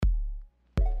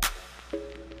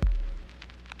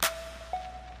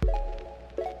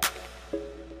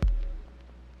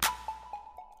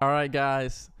All right,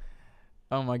 guys.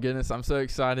 Oh my goodness, I'm so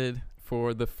excited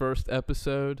for the first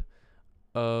episode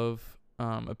of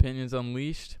Opinions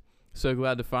Unleashed. So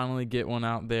glad to finally get one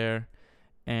out there,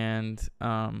 and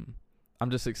I'm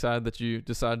just excited that you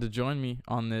decided to join me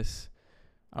on this.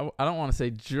 I don't want to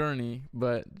say journey,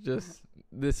 but just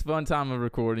this fun time of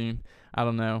recording. I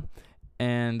don't know.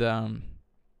 And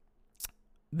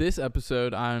this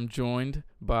episode, I'm joined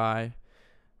by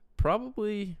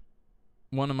probably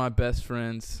one of my best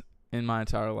friends in my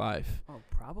entire life. Oh,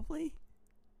 probably?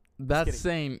 That's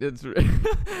saying it's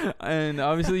and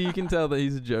obviously you can tell that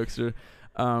he's a jokester.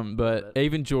 But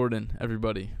Avyn Jordan,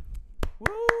 everybody.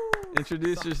 Woo!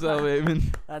 Introduce yourself,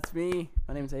 Avyn. That's me.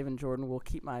 My name is Avyn Jordan. We'll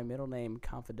keep my middle name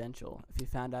confidential. If you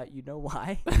found out, you know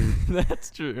why.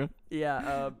 That's true.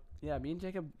 Yeah, me and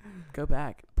Jacob go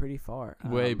back pretty far.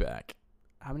 Way back.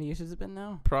 How many years has it been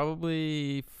now?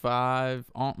 Probably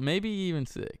 5, maybe even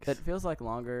 6. It feels like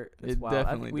longer. It's It wild.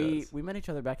 definitely does. We met each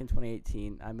other back in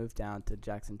 2018. I moved down to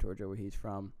Jackson, Georgia, where he's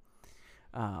from.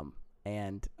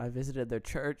 And I visited their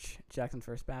church, Jackson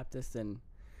First Baptist, and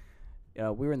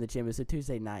we were in the gym. It was a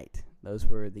Tuesday night. Those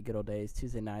were the good old days.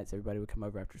 Tuesday nights, everybody would come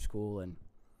over after school and,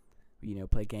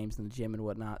 play games in the gym and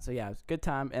whatnot. So, yeah, it was a good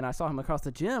time. And I saw him across the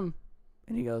gym,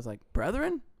 and he goes like,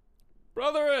 Brethren?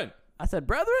 Brethren! I said,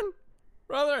 Brethren?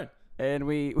 Brethren! And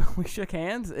we shook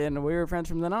hands, and we were friends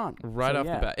from then on. Right off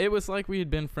the bat. It was like we had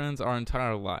been friends our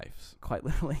entire lives. Quite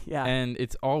literally, yeah. And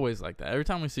it's always like that. Every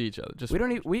time we see each other.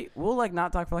 We'll like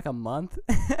not talk for like a month,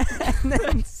 and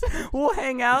then we'll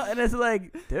hang out, and it's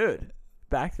like, dude,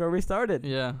 back to where we started.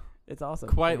 Yeah. It's awesome.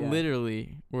 Quite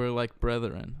literally, we're like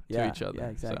brethren to each other. Yeah,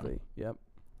 exactly. So. Yep.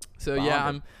 So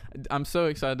yeah, I'm so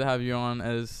excited to have you on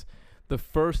as the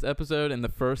first episode and the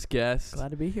first guest.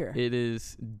 Glad to be here. It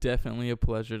is definitely a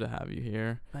pleasure to have you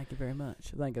here. Thank you very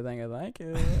much. Thank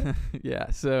you. Yeah.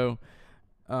 So,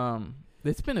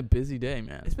 it's been a busy day,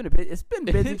 man. It's been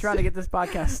busy trying to get this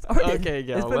podcast started. Okay,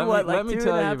 yeah. It's been let me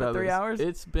tell you about 3 hours?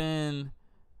 It's been,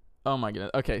 oh my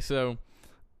goodness. Okay, so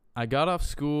I got off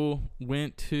school,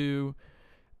 went to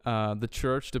the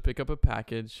church to pick up a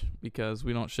package because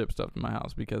we don't ship stuff to my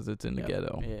house because it's in the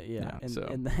ghetto. Yeah.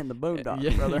 In the Yeah,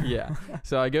 boondocks, brother. Yeah.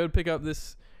 So I go to pick up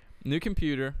this new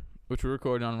computer, which we're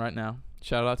recording on right now.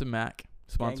 Shout out to Mac,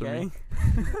 sponsor me.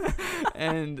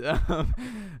 And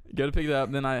go to pick it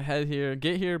up. Then I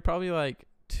get here probably like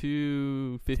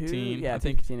 2:15. I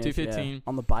think 2:15. Yeah.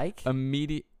 On the bike.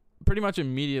 Pretty much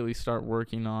immediately start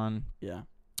working on. Yeah.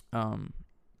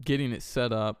 Getting it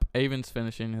set up. Avyn's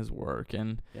finishing his work,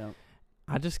 and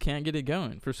I just can't get it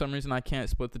going. For some reason, I can't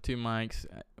split the two mics.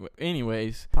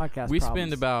 Anyways, podcast we problems.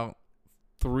 spend about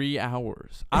 3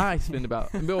 hours. I spend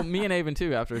about, well, me and Avyn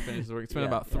too, after we finish the work, spend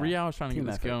about 3 hours trying to get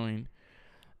this going.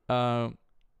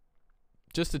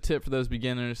 Just a tip for those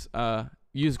beginners,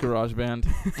 use GarageBand.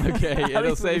 Okay,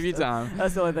 it'll save you time.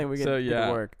 That's the only thing we get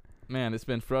to work. Man, it's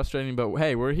been frustrating, but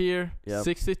hey, we're here.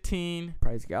 6:15.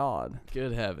 Praise God.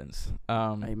 Good heavens.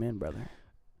 Amen, brother.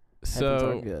 So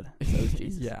Heavens are good. So is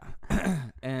Jesus. Yeah.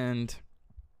 And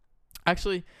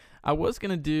actually, I was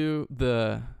gonna do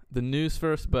the news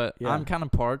first, but I'm kind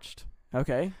of parched.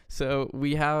 Okay. So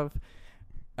we have.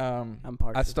 I'm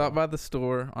parched. I stopped by the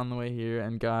store on the way here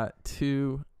and got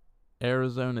 2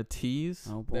 Arizona teas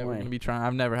that we're gonna be trying.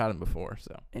 I've never had them before,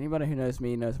 so anybody who knows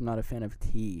me knows I'm not a fan of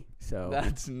tea. So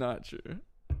that's not true.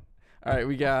 All right,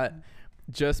 we got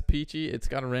Just Peachy. It's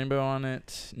got a rainbow on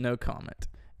it. No comment.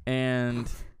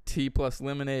 And tea plus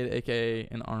lemonade, aka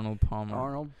an Arnold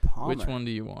Palmer. Which one do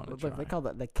you want to try? They call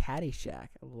that the Caddyshack.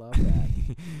 I love that.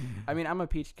 I mean, I'm a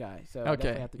peach guy, so I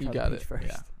definitely have to try the peach first.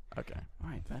 Yeah. Okay.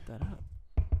 All right, bat that up.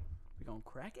 We gonna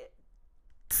crack it?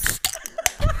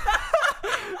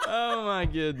 Oh my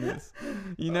goodness!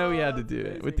 We had to do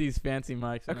it with these fancy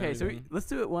mics. Okay, so let's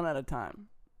do it one at a time.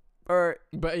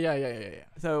 But yeah.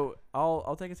 So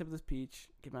I'll take a sip of this peach,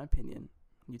 give my opinion.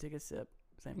 You take a sip,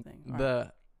 same thing.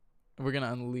 We're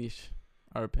gonna unleash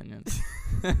our opinions.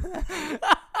 All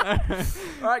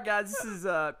right, guys, this is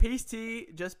peach tea,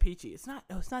 just peachy. It's not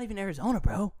even Arizona,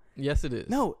 bro. Yes, it is.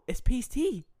 No, it's peach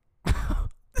tea.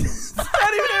 It's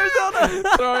not even Arizona.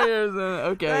 Sorry, Arizona.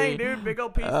 Okay. Dang, dude, big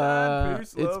old peace sign.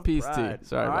 Peace, it's love, peace pride. tea.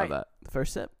 Sorry about that. The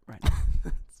first sip, right now.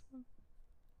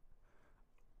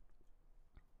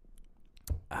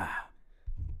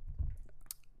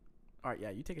 All right, yeah,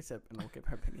 you take a sip and we'll get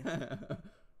our opinion.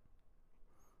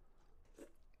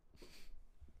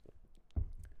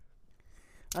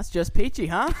 That's just peachy,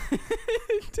 huh?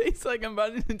 It tastes like I'm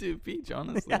about to do peach,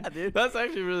 honestly. Yeah, dude. That's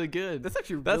actually really good. That's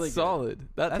actually really solid.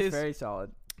 That's very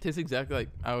solid. Tastes exactly like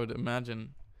I would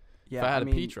imagine if I had a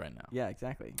peach right now. Yeah,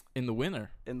 exactly. In the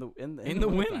winter. In the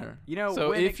winter. You know,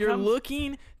 so if you're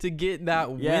looking to get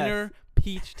that winter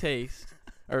peach taste,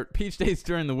 or peach taste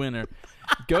during the winter,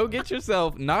 go get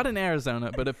yourself not an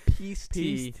Arizona, but a peace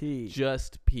tea,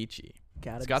 just peachy.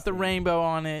 It's got the rainbow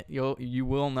on it. You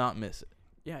will not miss it.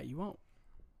 Yeah, you won't.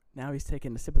 Now he's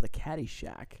taking a sip of the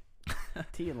Caddyshack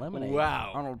tea and lemonade.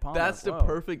 Wow, Arnold Palmer. That's the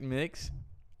perfect mix.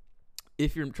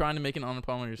 If you're trying to make an Arnold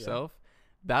Palmer yourself,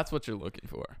 that's what you're looking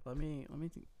for. Let me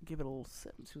give it a little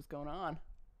sip and see what's going on.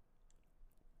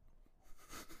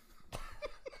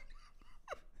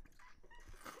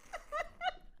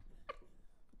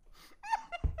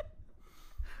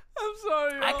 I'm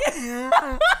sorry.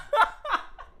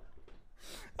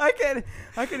 I can't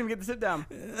even get the sip down.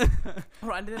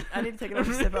 Hold on, I need to take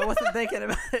another sip. I wasn't thinking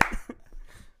about it.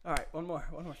 All right, one more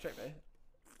straight, babe.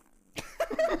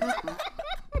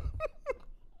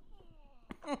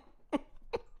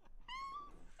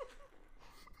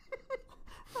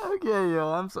 Okay,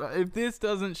 yo, I'm sorry. If this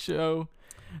doesn't show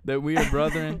that we are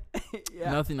brethren,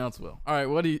 nothing else will. All right,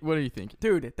 what are you thinking,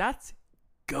 dude? That's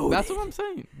goated. That's what I'm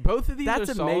saying. Both of these are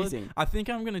solid. Amazing. I think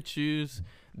I'm gonna choose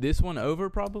this one over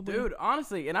probably. Dude,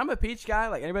 honestly, and I'm a peach guy.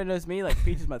 Like, anybody knows me. Like,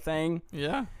 peach is my thing.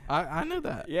 Yeah, I know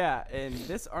that. Yeah, and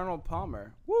this Arnold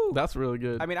Palmer. Woo, that's really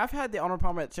good. I mean, I've had the Arnold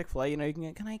Palmer at Chick-fil-A. You know, you can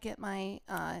get, can I get my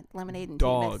lemonade and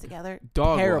tea mixed together?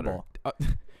 Terrible.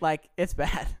 Like, it's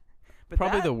bad. But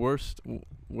probably the worst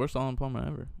Arnold Palmer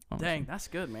ever. Honestly. Dang, that's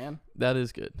good, man. That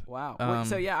is good. Wow.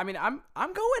 So yeah, I mean, I'm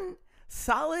going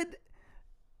solid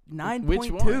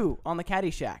 9.2 on the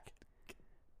Caddyshack.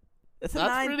 That's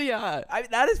pretty high.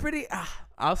 That is pretty.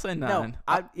 I'll say 9.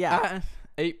 No,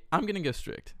 8. I'm gonna go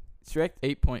strict. Strict.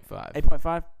 8.5.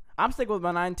 8.5. I'm sticking with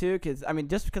my 9 too, because I mean,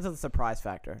 just because of the surprise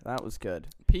factor, that was good.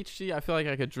 Peach tea, I feel like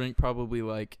I could drink probably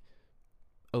like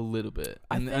a little bit,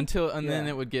 and then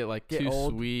it would get like too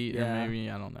old. Sweet, or maybe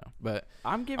I don't know. But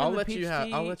I'm giving. I'll let you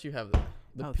have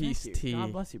the peach tea.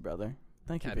 God bless you, brother.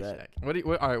 Thank you for that. All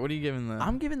right, what are you giving the?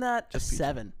 I'm giving that a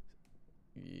 7.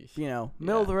 Yeesh. You know,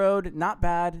 middle of the road, not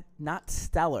bad, not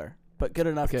stellar, but good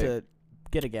enough to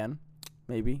get again,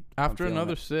 maybe. After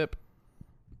another sip.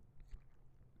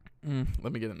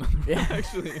 Let me get another. Yeah,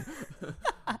 actually.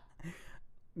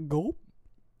 Gulp.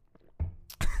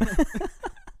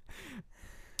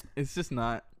 It's just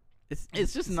not.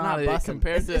 It's just not it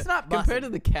compared to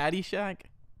the Caddyshack.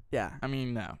 Yeah. I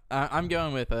mean, no. I'm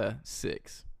going with a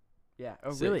 6. Yeah.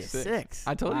 Oh, really? A 6?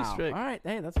 I told you strict. All right.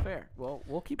 Hey, that's fair. Well,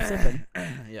 we'll keep sipping.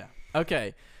 Yeah.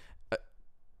 Okay.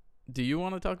 Do you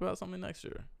want to talk about something next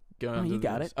year? You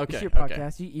got it. Okay. It's your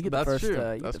podcast. You get the first. True.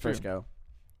 You get the first go.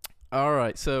 All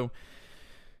right. So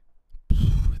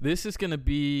this is gonna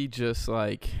be just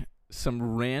like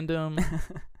some random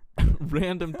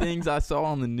things I saw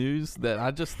on the news that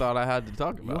I just thought I had to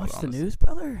talk about. You watch the news,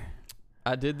 brother?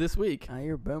 I did this week.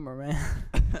 You're a boomer, man.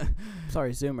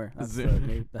 Sorry, Zoomer.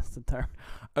 That's the term.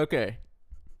 Okay.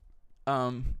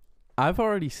 I've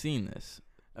already seen this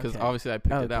because obviously I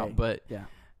picked it out, but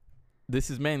this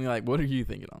is mainly like, what are you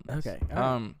thinking on this? Okay.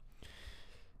 I'm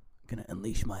gonna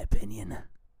unleash my opinion.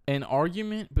 An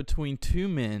argument between two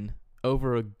men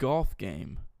over a golf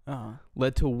game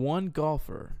led to one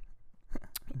golfer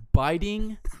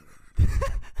biting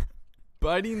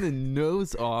the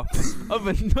nose off of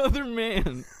another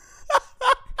man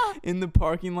in the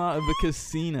parking lot of a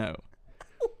casino.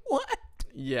 What?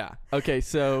 Yeah. Okay,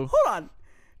 so hold on.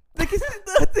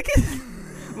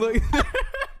 Look,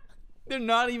 they're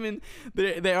not even.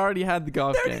 They already had the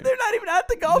golf game. They're not even at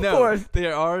the golf course.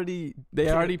 They already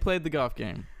played the golf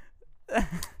game.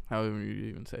 How would you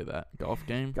even say that? Golf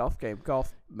game? Golf game.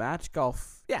 Golf match.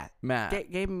 Golf. Yeah. Match.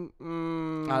 Game.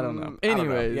 I don't know.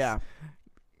 Anyways. Yeah.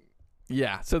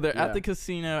 Yeah. So they're at the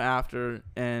casino after,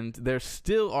 and they're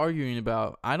still arguing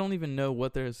about. I don't even know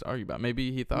what they're arguing about.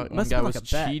 Maybe he thought one guy was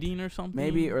cheating or something.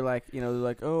 Maybe, or like, they're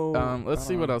like, oh. Let's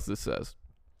see what else this says.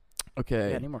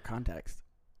 Okay. Yeah, I need more context.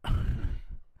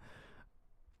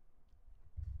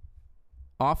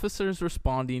 Officers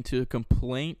responding to a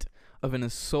complaint of an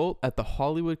assault at the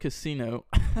Hollywood casino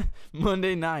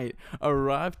Monday night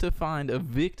arrived to find a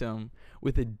victim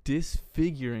with a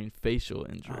disfiguring facial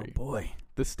injury. Oh, boy.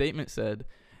 The statement said,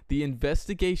 the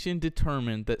investigation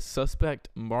determined that suspect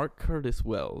Mark Curtis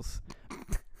Wells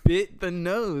bit the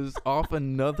nose off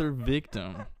another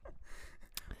victim.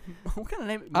 What kind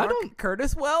of name?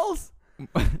 Curtis Wells?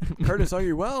 Curtis, are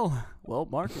you well? Well,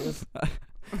 Mark is.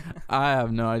 I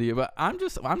have no idea, but I'm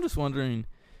just wondering,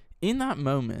 in that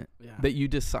moment that you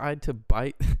decide to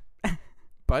bite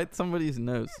somebody's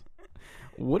nose,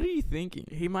 what are you thinking?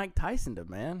 He Mike Tyson'd him,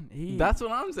 man. That's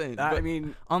what I'm saying. I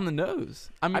mean, on the nose.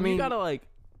 I mean, you gotta like.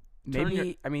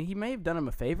 maybe he may have done him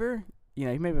a favor. You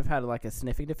know, he may have had like a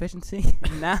sniffing deficiency.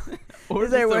 Now, or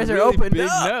his airways are open. Big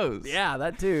nose. Yeah,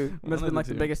 that too must have been like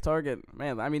the biggest target.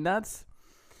 Man, I mean, that's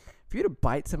if you were to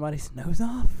bite somebody's nose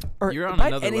off or You're on bite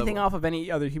another anything level. off of any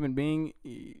other human being,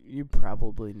 you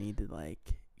probably need to like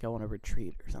go on a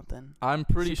retreat or something. I'm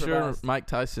pretty sure Supervised. Mike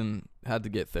Tyson had to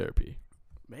get therapy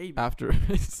Maybe. after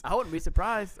his, I wouldn't be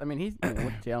surprised. I mean, he's went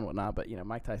to jail and whatnot, but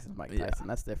Mike Tyson's Mike Yeah. Tyson.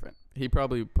 That's different. he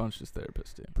probably punched his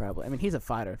therapist too. Probably. I mean, he's a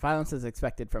fighter. Violence is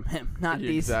expected from him, not Yeah,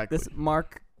 these. exactly. This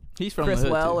Mark He's from Chris the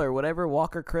hood Well too. or whatever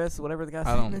Walker Chris, whatever the guy's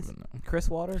I name don't is. even know. Chris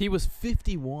Water. He was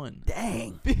 51.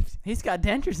 Dang. 50. He's got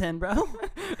dentures in, bro.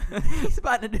 He's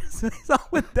about to do something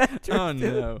with dentures. Oh dude.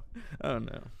 no. Oh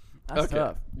no. That's Okay.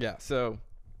 tough. Yeah. So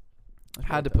That's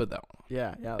had to really put that one. tough.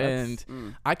 Yeah, yeah. And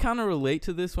that's, I kind of relate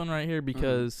to this one right here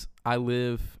because I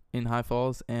live in High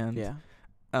Falls and yeah.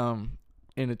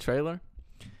 in a trailer.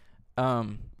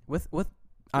 With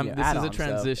This is add-on, a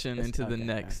transition so into the okay,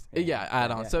 next. okay, Yeah,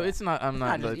 add-on. So yeah. it's not. I'm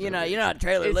not. Just, you're not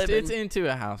trailer living. It's into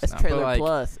a house It's now. trailer but like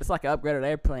plus. It's like an upgraded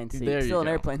airplane seat. There you Still an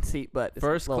go. airplane seat, but it's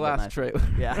first a little bit class nicer. trailer.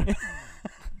 Yeah.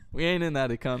 We ain't in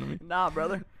that economy. Nah,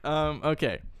 brother.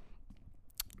 Okay.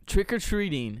 Trick or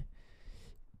treating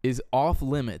is off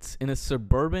limits in a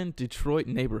suburban Detroit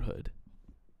neighborhood.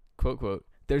 Quote, quote.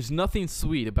 There's nothing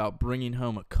sweet about bringing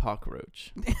home a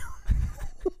cockroach.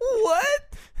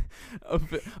 What?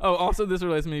 Also this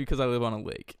relates to me because I live on a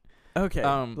lake. Okay.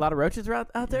 A lot of roaches are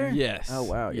out there? Yes. Oh,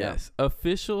 wow, yeah. Yes.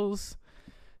 Officials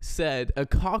said a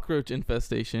cockroach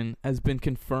infestation has been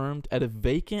confirmed at a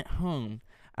vacant home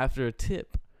after a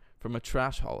tip from a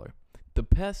trash hauler. The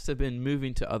pests have been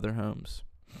moving to other homes.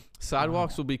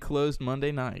 Sidewalks will be closed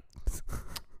Monday night.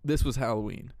 This was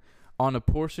Halloween. On a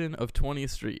portion of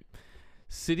 20th Street.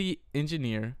 City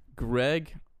engineer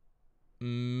Greg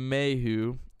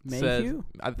Mayhew said, Mayhew?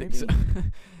 I think so,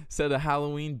 said a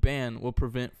Halloween ban will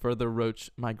prevent further roach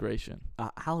migration.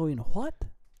 Halloween what?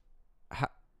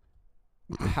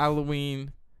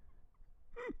 Halloween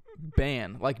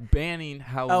ban, like banning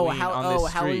Halloween on this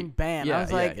street. Halloween ban. Yeah, I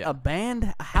was like, yeah. a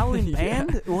band? A Halloween Yeah.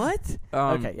 band? What?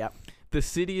 Okay, yeah. The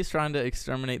city is trying to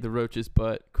exterminate the roaches,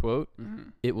 but, quote,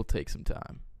 it will take some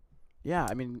time. Yeah,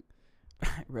 I mean,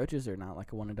 roaches are not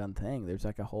like a one-and-done thing. There's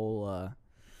like a whole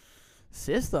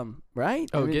system, right?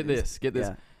 Oh, I mean, get this.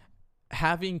 Yeah.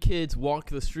 Having kids walk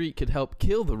the street could help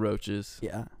kill the roaches,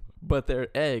 Yeah. but their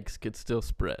eggs could still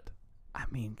spread. I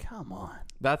mean, come on.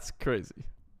 That's crazy.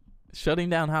 Shutting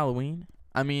down Halloween?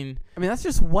 I mean, that's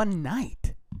just one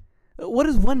night. What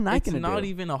is one night it's going to do? not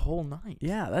even a whole night.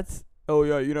 Yeah, that's... Oh,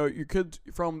 yeah, your kids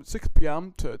from 6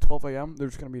 p.m. to 12 a.m.,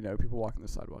 there's going to be no people walking the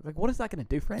sidewalk. Like, what is that going to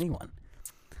do for anyone?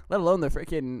 Let alone the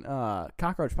freaking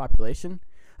cockroach population.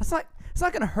 It's not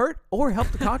going to hurt or help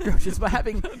the cockroaches by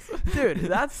having... Dude,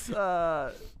 that's...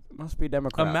 must be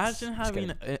Democrats. Imagine Just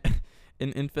having kidding.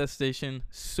 an infestation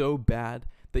so bad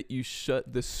that you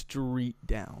shut the street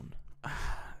down.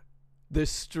 The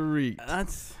street.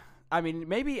 That's... I mean,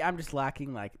 maybe I'm just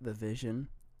lacking, like, the vision.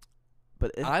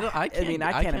 But I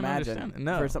can't imagine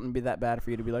No. for something to be that bad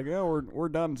for you to be like, oh, we're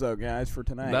done, so guys, for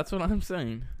tonight. That's what I'm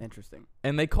saying. Interesting.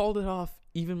 And they called it off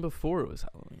even before it was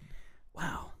Halloween.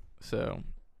 Wow. So,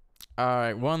 all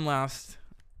right, one last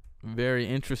very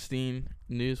interesting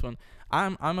news one.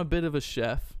 I'm a bit of a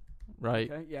chef, right?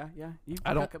 Okay, yeah. You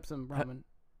I don't- cook up some ramen.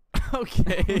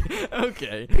 Okay.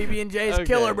 Okay. PB&J's Okay.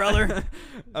 killer, brother.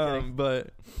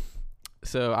 But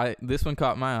so this one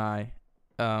caught my eye.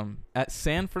 At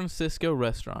San Francisco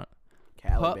restaurant,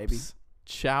 Cali, pups baby.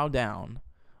 chow down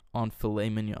on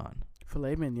filet mignon.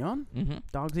 Filet mignon? Mm-hmm.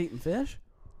 Dogs eating fish?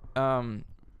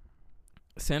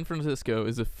 San Francisco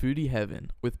is a foodie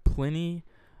heaven with plenty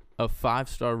of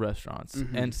 5-star restaurants,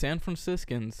 and San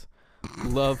Franciscans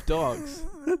love dogs.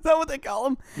 Is that what they call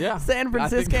them? Yeah, San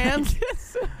Franciscans?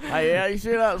 Yeah, you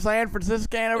see that San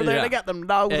Franciscan over there? Yeah. They got them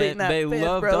dogs eating And that they fish,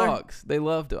 love brother. dogs. They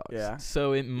love dogs. Yeah.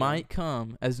 So it might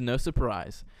come as no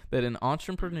surprise that an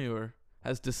entrepreneur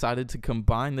has decided to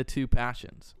combine the two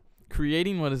passions,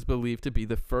 creating what is believed to be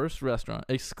the first restaurant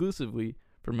exclusively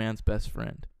for man's best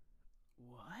friend.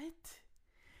 What?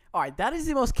 All right, that is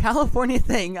the most California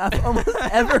thing I've almost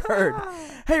ever heard.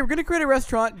 Hey, we're going to create a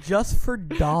restaurant just for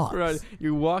dogs. Right.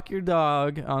 You walk your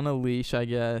dog on a leash, I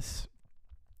guess,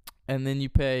 and then you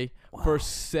pay for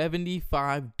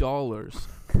 $75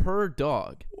 per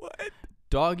dog. What?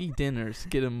 Doggy dinners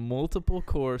get a multiple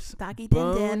course Doggy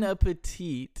Bon din-din.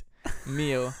 Appetit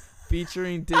meal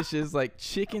featuring dishes like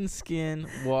chicken skin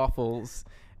waffles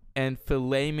and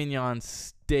filet mignon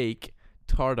steak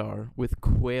tartare with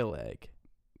quail egg.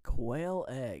 Quail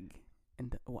egg.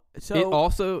 And so It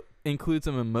also includes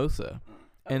a mimosa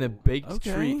and a baked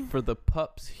treat for the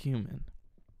pup's human.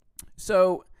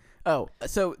 So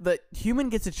the human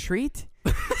gets a treat?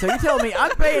 So you're telling me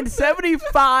I'm paying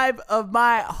 75 of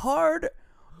my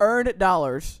hard-earned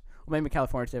dollars. Well, maybe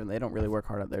California's different. They don't really work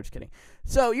hard up there. Just kidding.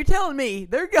 So you're telling me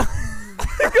they're going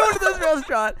to this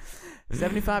restaurant,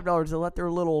 $75 to let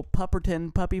their little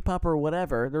pupperton, puppy pupper,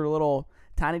 whatever, their little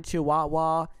tiny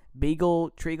chihuahua,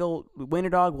 beagle, treagle, wiener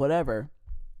dog, whatever,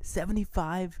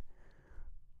 $75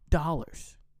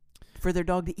 for their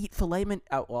dog to eat filet mignon.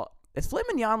 Oh, well, is filet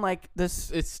mignon like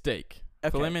this? It's steak.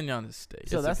 Okay. Filet mignon is steak.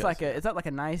 So that's like is that like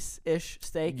a nice-ish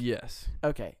steak? Yes.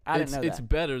 Okay, I didn't know that. It's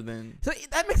better than. So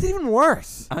that makes it even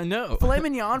worse. I know. Filet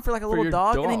mignon for like a little your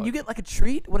dog, dog, and then you get like a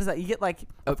treat. What is that? You get like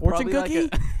a fortune cookie.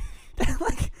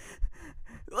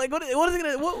 Like what is it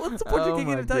gonna? What's the fortune cookie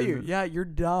gonna tell you? Yeah, you're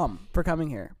dumb for coming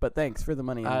here, but thanks for the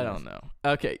money. I don't know.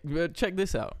 Okay, but check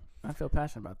this out. I feel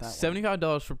passionate about that.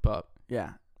 $75 for pup.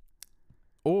 Yeah.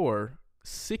 Or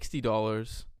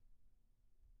 $60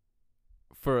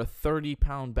 for a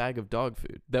 30-pound bag of dog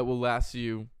food that will last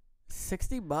you.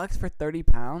 $60 for 30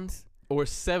 pounds. Or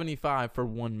 $75 for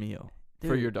one meal. Dude,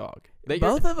 for your dog.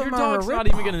 Both of them your are dog's a not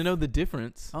even ripoff. going to know the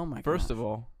difference. Oh my god. First of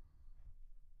all.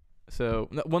 So,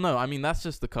 no, I mean that's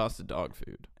just the cost of dog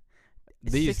food.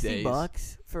 These days.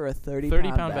 $60 for a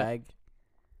 30-pound bag.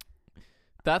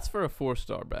 That's for a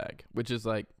 4-star bag, which is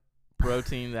like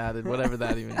protein added, whatever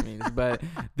that even means. But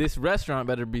this restaurant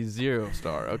better be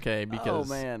 0-star, okay? Because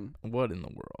what in the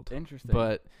world? Interesting.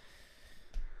 But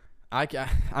I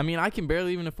mean, I can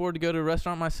barely even afford to go to a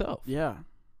restaurant myself. Yeah,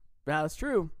 that's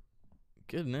true.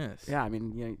 Goodness. Yeah, I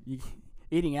mean,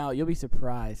 eating out, you'll be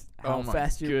surprised how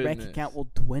fast your bank account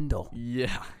will dwindle.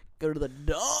 Yeah. Go to the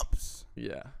dumps.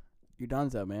 Yeah. You're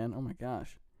donezo, man. Oh my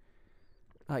gosh.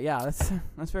 Yeah,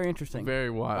 that's very interesting. Very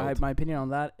wild. My opinion on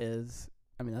that is,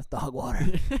 I mean, that's dog water.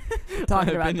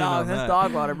 Talking about dogs, that's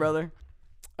dog water, brother.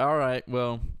 All right,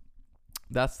 well,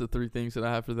 that's the 3 things that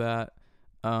I have for that.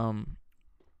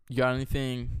 You got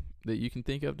anything that you can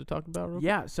think of to talk about, Roach?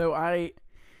 Yeah, so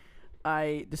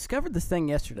I discovered this thing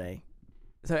yesterday.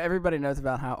 So everybody knows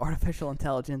about how artificial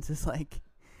intelligence is like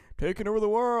taking over the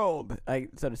world,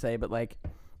 so to say. But like,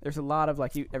 there's a lot of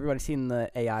like everybody's seen the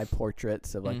AI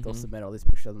portraits of like they'll submit all these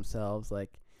pictures of themselves.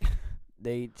 Like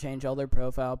they change all their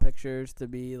profile pictures to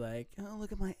be like, oh,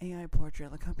 look at my AI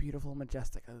portrait, look how beautiful and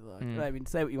majestic I look. I mean,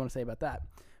 say what you want to say about that.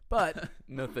 But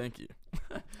no, thank you.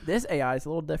 This AI is a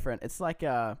little different. It's like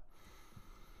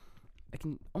it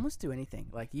can almost do anything.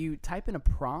 Like you type in a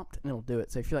prompt and it'll do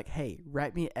it. So if you're like, hey,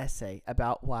 write me an essay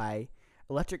about why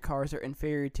electric cars are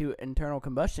inferior to internal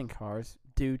combustion cars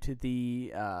due to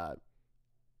the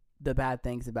bad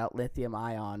things about lithium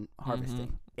ion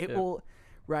harvesting. It will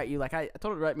write you, like I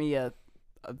told it to write me a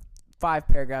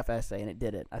 5-paragraph essay and it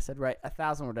did it. I said write a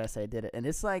 1,000-word essay, it did it. And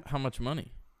it's like, how much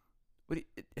money?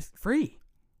 It's free.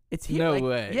 It's here. No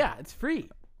way. Yeah, it's free.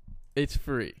 It's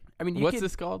free. I mean, what's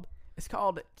this called? It's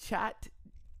called Chat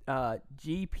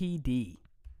GPD.com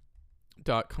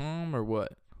or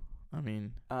what? I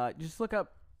mean, just look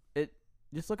up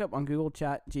on Google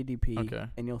Chat GDP,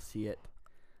 and you'll see it.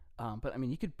 But I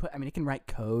mean, it can write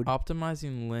code.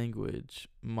 Optimizing language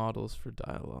models for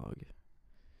dialogue.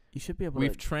 You should be able.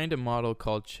 We've trained a model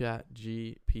called Chat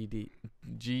GPT,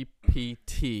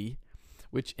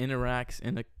 which interacts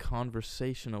in a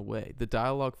conversational way. The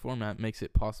dialogue format makes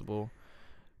it possible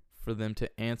for them to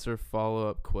answer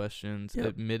follow-up questions,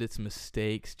 admit its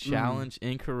mistakes, challenge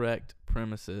incorrect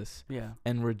premises,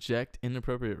 and reject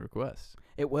inappropriate requests.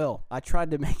 It will. I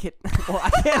tried to make it. Well, I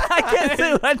can't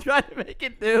say what I tried to make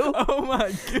it do. Oh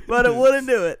my goodness! But it wouldn't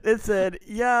do it. It said,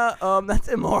 that's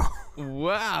immoral.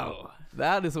 Wow.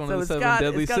 That is one of the 7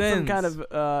 deadly sins. It's got some kind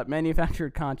of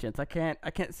manufactured conscience. I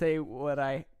can't say what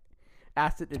I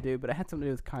asked it to do, but it had something to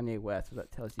do with Kanye West, so that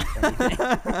tells you anything.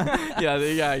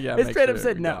 yeah. It straight up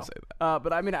said no.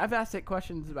 But I mean, I've asked it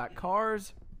questions about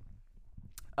cars.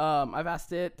 I've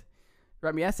asked it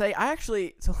write me an essay.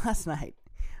 So last night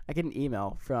I get an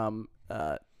email from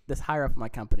this higher up in my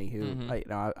company who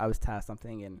I was tasked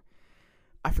something and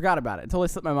I forgot about it. It totally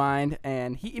slipped my mind,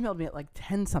 and he emailed me at like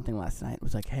 10 something last night. It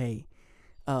was like, hey,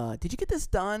 did you get this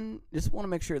done? Just want to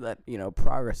make sure that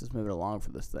progress is moving along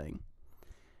for this thing.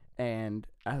 And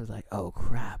I was like, oh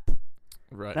crap.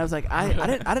 Right. And I was like, I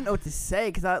didn't know what to say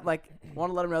because I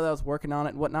want to let him know that I was working on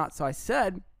it and whatnot. So I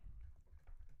said,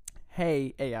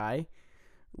 hey AI,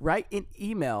 write an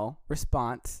email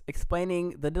response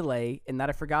explaining the delay and that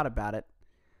I forgot about it.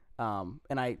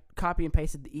 And I copy and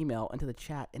pasted the email into the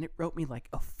chat, and it wrote me like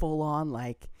a full on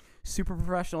like super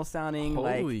professional sounding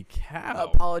holy cow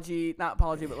apology, not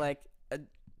apology, but like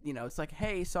it's like,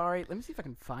 hey, sorry. Let me see if I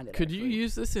can find it. Could you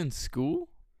use this in school?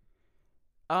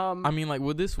 I mean, like,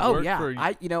 would this Oh work yeah, for?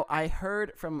 I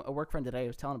heard from a work friend today who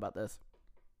was telling about this.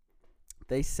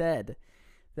 They said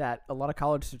that a lot of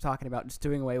colleges are talking about just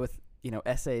doing away with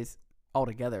essays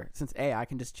altogether, since AI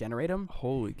can just generate them.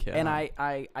 Holy cow! And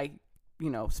I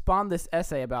spawned this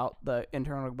essay about the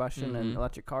internal combustion and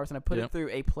electric cars, and I put it through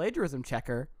a plagiarism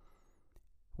checker.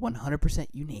 100%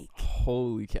 unique.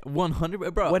 Holy cow!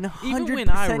 100, bro. 100% even when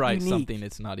I write unique. something,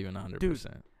 it's not even 100%. Dude,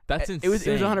 That's insane. It was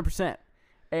 100%,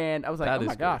 and I was like, That oh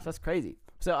my is gosh, great. that's crazy.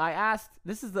 So I asked.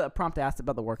 This is the prompt I asked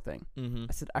about the work thing. Mm-hmm.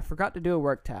 I said, I forgot to do a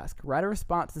work task. Write a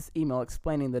response to this email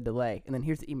explaining the delay. And then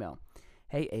here's the email.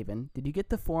 Hey, Avyn, did you get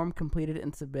the form completed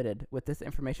and submitted with this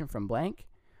information from blank?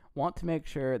 Want to make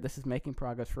sure this is making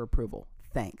progress for approval.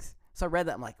 Thanks. So I read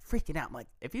that. I'm like freaking out. I'm like,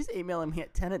 if he's emailing me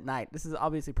at 10 at night, this is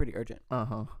obviously pretty urgent.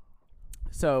 Uh-huh.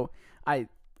 So I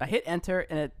hit enter,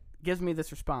 and it gives me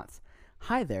this response.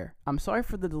 Hi there. I'm sorry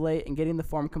for the delay in getting the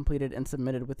form completed and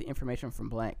submitted with the information from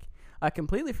blank. I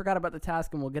completely forgot about the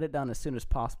task and will get it done as soon as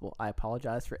possible. I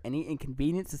apologize for any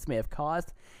inconvenience this may have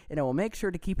caused, and I will make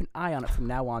sure to keep an eye on it from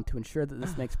now on to ensure that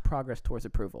this makes progress towards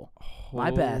approval.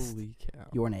 My best, Holy cow.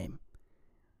 your name.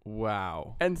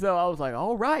 Wow. And so I was like,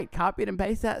 all right, copy it and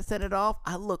paste that, send it off.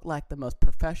 I look like the most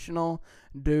professional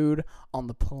dude on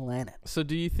the planet. So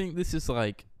do you think this is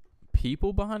like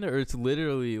people behind it, or it's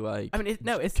literally like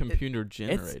it's computer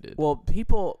generated? Well,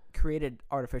 people created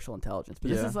artificial intelligence,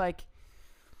 but this is like...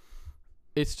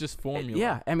 It's just formula.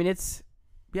 Yeah, I mean, it's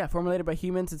formulated by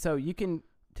humans, and so you can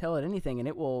tell it anything, and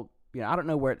it will. I don't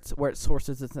know where it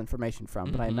sources its information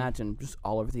from, but I imagine just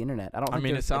all over the internet. I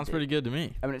mean, it sounds pretty good to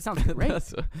me. I mean, it sounds great.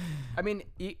 I mean,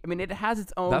 it has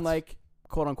its own like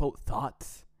quote unquote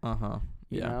thoughts. Yeah.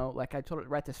 You know, like I told it to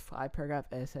write this 5-paragraph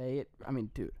essay.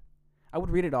 Dude, I would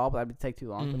read it all, but it would take too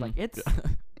long. But like,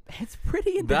 it's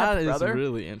pretty in depth, brother. That is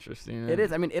really interesting. It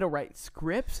is. I mean, it'll write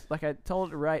scripts. Like I told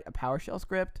it to write a PowerShell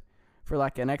script for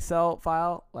like an Excel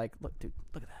file. Like, look, dude,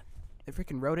 look at that. It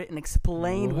freaking wrote it and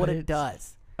explained what it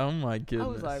does. Oh my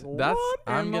goodness. I was like,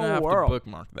 I'm gonna have to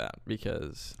bookmark that,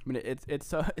 because I mean, it's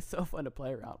so fun to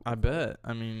play around with. I bet.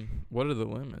 I mean, what are the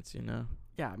limits,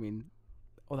 Yeah, I mean,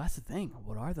 well, that's the thing.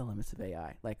 What are the limits of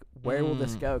AI? Like, where will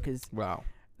this go? Because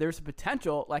there's a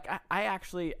potential. Like, I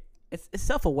actually, it's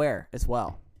self-aware as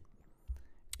well.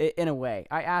 In a way,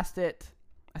 I asked it.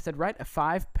 I said, write a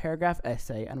 5-paragraph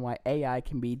essay on why AI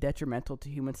can be detrimental to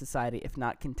human society if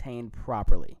not contained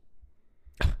properly.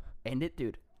 And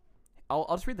dude, I'll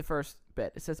just read the first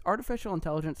bit. It says, artificial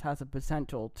intelligence has the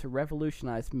potential to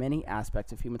revolutionize many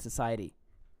aspects of human society,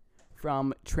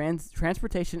 from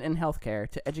transportation and healthcare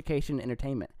to education and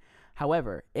entertainment.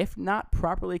 However, if not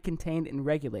properly contained and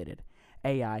regulated,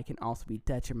 AI can also be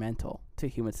detrimental to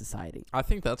human society. I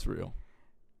think that's real.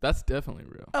 That's definitely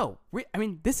real. Oh, I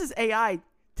mean, this is AI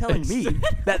telling me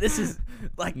that this is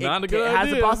like not it a good has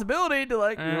idea. the possibility to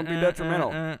like be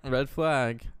detrimental. Red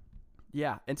flag.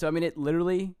 Yeah, and so I mean, it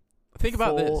literally. Think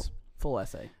about this. Full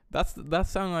essay. That's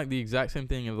sounding like the exact same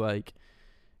thing of like,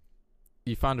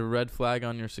 you find a red flag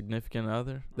on your significant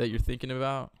other that you're thinking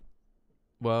about.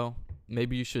 Well,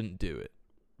 maybe you shouldn't do it.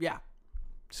 Yeah.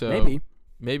 So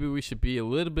maybe we should be a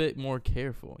little bit more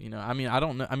careful. I mean, I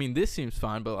don't know. I mean, this seems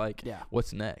fine, but like,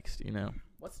 what's next?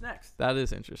 What's next? That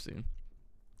is interesting.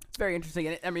 It's very interesting.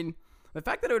 And I mean, the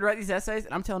fact that it would write these essays,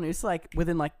 and I'm telling you, it's like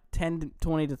within like 10 to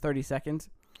 20 to 30 seconds.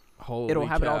 It'll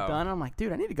have it all done. I'm like,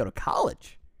 dude, I need to go to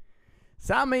college.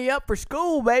 Sign me up for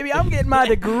school, baby. I'm getting my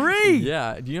degree.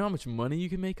 Yeah. Do you know how much money you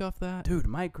can make off that? Dude,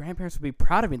 my grandparents would be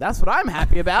proud of me. That's what I'm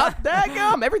happy about.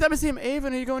 Daggum. Every time I see him,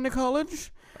 Avyn, are you going to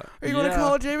college? Are you going to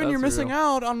college, Avyn? You're missing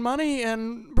out on money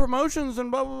and promotions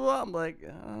and blah, blah, blah. I'm like,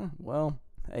 well,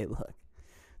 hey, look.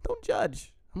 Don't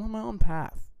judge. I'm on my own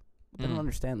path. They don't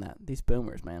understand that. These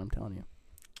boomers, man, I'm telling you.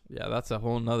 Yeah, that's a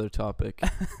whole nother topic.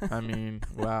 I mean,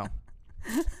 wow.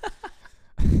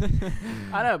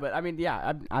 I know, but I mean,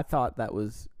 yeah, I thought that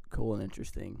was cool and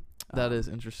interesting. That is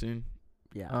interesting.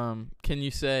 Yeah. Can you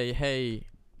say, hey,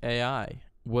 AI,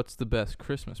 what's the best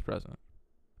Christmas present?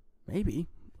 Maybe.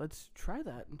 Let's try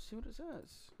that and see what it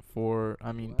says.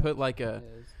 Put like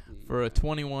for a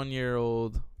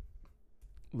 21-year-old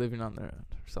living on their own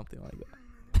or something like that.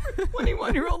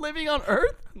 21-year-old living on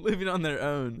Earth? Living on their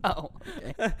own. Oh,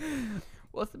 okay.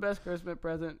 What's the best Christmas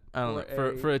present? I don't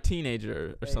know. For a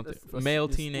teenager or something. Male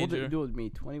teenager. We'll do it with me.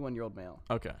 21-year-old male.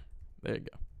 Okay. There you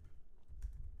go.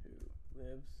 Who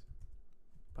lives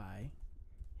by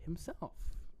himself.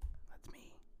 That's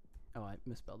me. Oh, I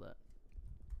misspelled that.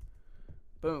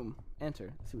 Boom.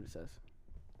 Enter. Let's see what it says.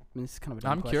 I mean, this is kind of a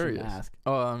dumb question curious. to ask.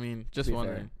 Oh, I mean, just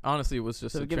wondering. Fair. Honestly, it was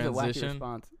just So a it gives transition. a wacky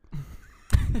response.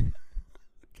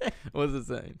 Okay. What is it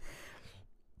saying?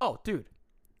 Oh, dude.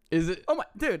 Is it? Oh my,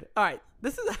 dude! All right,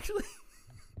 this is actually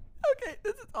okay.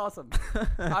 This is awesome.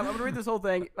 I'm gonna read this whole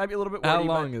thing. Might be a little bit wordy. How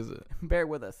long is it? Bear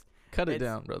with us. Cut it It's-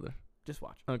 down, brother. Just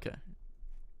watch. Okay.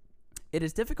 It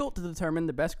is difficult to determine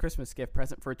the best Christmas gift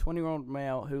present for a 20-year-old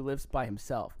male who lives by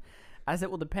himself, as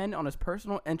it will depend on his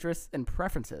personal interests and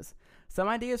preferences. Some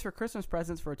ideas for Christmas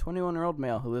presents for a 21-year-old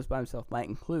male who lives by himself might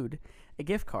include a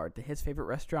gift card to his favorite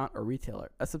restaurant or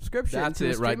retailer, a subscription That's to a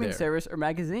it right streaming there. service or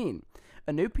magazine,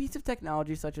 a new piece of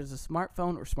technology such as a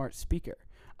smartphone or smart speaker,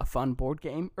 a fun board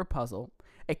game or puzzle,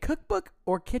 a cookbook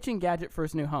or kitchen gadget for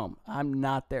his new home. I'm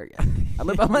not there yet. I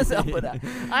live by myself with that.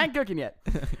 I ain't cooking yet.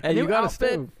 Hey, you got a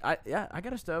stove. I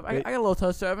got a stove. I got a little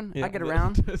toaster oven. Yeah, I get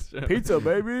around. Pizza,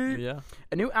 baby. Yeah.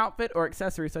 A new outfit or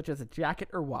accessory such as a jacket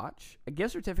or watch. A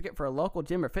gift certificate for a local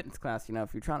gym or fitness class. You know,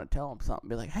 if you're trying to tell them something,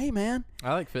 be like, hey, man,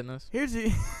 I like fitness. here's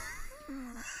the...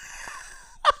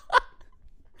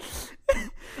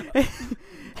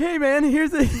 hey, man,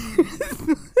 here's a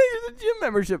gym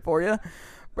membership for you,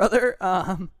 brother.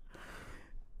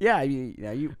 Yeah,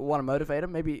 you want to motivate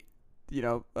them. Maybe,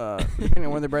 depending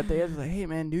on when their birthday is, like, hey,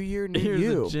 man, new year, new Here's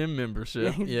you. a gym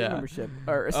membership. Here's a Yeah. gym membership.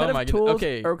 Or a Oh set my of goodness. tools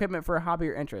Okay. or equipment for a hobby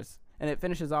or interest. And it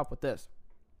finishes off with this.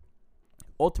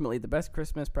 Ultimately, the best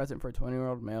Christmas present for a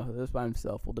 20-year-old male who lives by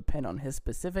himself will depend on his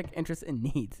specific interests and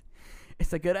needs.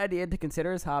 It's a good idea to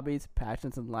consider his hobbies,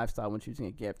 passions, and lifestyle when choosing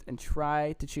a gift, and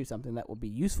try to choose something that will be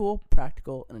useful,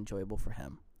 practical, and enjoyable for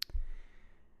him.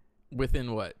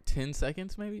 Within what, 10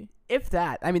 seconds maybe? If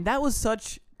that. I mean, that was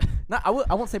such... I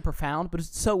won't say profound, but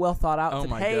it's so well thought out. Oh It's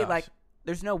my like, hey, gosh. like,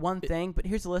 there's no one thing, but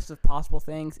here's a list of possible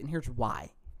things, and here's why.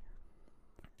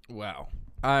 Wow.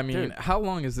 I mean, Dude. how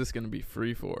long is this going to be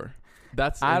free for?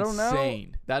 That's I don't know.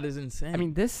 insane. That is insane. I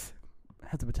mean, this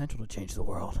has the potential to change the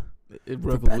world.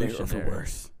 revolutionary. For better or for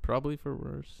worse. Probably for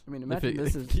worse. I mean, If imagine it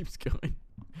this is... keeps going.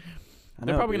 I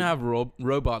They're know, probably dude. going to have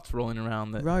robots rolling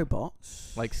around that,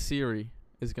 robots. like Siri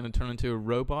is going to turn into a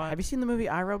robot. Have you seen the movie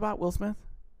iRobot, Will Smith?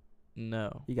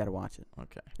 No. You got to watch it.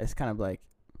 Okay. It's kind of like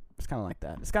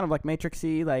that. It's kind of like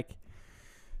Matrix-y, like,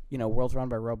 worlds run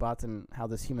by robots and how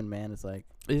this human man is like.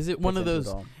 Is it one of fits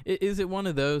into those? it all. Is it one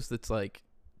of those that's like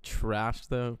trash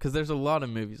though? Because there's a lot of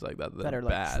movies like that that are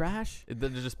bad. like trash? They're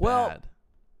just Well, bad.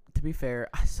 To be fair,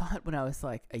 I saw it when I was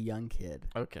like a young kid.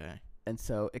 Okay. And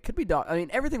so it could be I mean,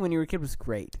 everything when you were a kid was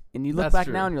great. And you look That's back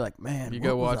true. now and you're like, man, You what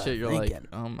go was watch I it, you're thinking? like,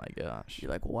 oh my gosh.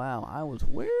 You're like, wow, I was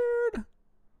weird.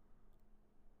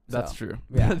 That's So, true.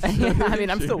 Yeah. That's I really mean,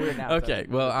 I'm true. still weird now. so Okay, it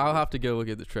well, doesn't I'll matter. have to go look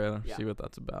at the trailer, Yeah. see what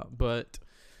that's about. But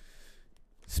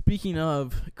speaking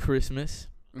of Christmas,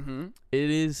 Mm-hmm. it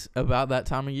is about that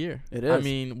time of year. It I is.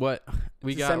 mean, what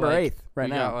we got December like 8th right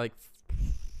we now. got like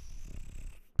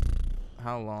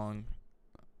how long?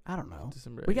 I don't know.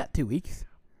 December. We 8th. got 2 weeks.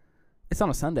 It's on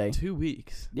a Sunday. 2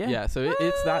 weeks. Yeah. Yeah. So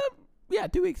it's that. Yeah,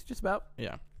 2 weeks, just about.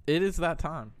 Yeah. It is that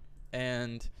time,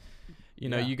 and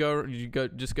Yeah. you go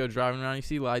driving around. You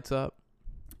see lights up.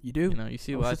 You do? You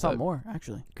see I wish I lights saw up. more,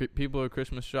 actually. People are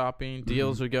Christmas shopping.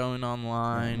 Deals are going That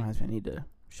online. reminds me, I need to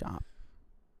shop.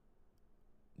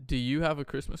 Do you have a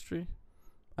Christmas tree?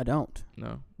 I don't.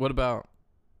 No. What about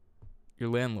your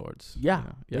landlords? Yeah, You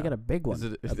know, they got a big one.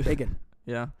 Is A big one.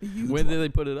 Yeah. A huge When one. did they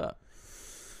put it up?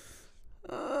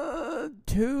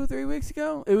 2-3 weeks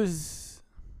ago. It was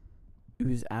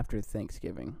after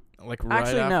Thanksgiving. Like right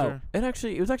Actually, after? no.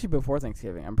 It was actually before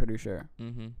Thanksgiving. I'm pretty sure.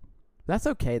 Mm-hmm. That's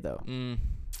okay though.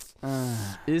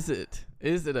 Is it?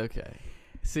 Is it okay?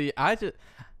 See, I just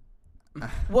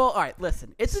Well, all right.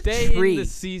 Listen, it's stay a tree. in the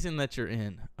season that you're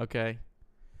in. Okay,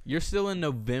 you're still in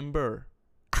November.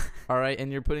 All right,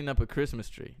 and you're putting up a Christmas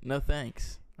tree. No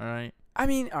thanks. All right. I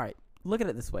mean, all right. Look at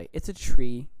it this way. It's a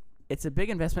tree. It's a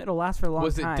big investment. It'll last for a long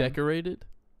Was time. it decorated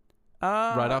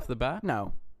right off the bat?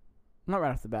 No, not right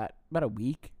off the bat. About a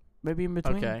week, maybe in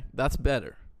between. Okay, that's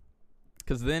better.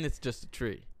 Because then it's just a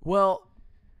tree. Well,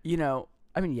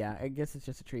 I mean, yeah, I guess it's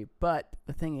just a tree. But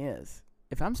the thing is,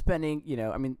 if I'm spending,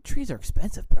 I mean, trees are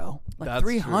expensive, bro. Like That's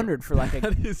 $300 for like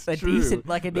That is a true. decent,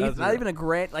 not That's even a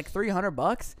grand, like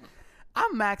 $300.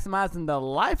 I'm maximizing the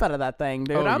life out of that thing,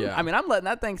 dude. Oh, I'm letting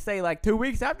that thing stay like 2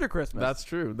 weeks after Christmas. That's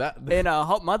true. in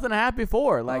a month and a half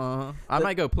before. Like, I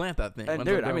might go plant that thing. and once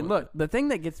dude, I'm I mean, done look, the thing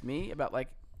that gets me about like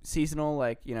seasonal,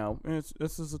 like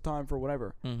this is the time for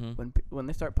whatever. with it. Mhm. When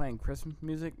they start playing Christmas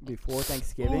music before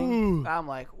Thanksgiving, Ooh. I'm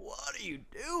like, what are you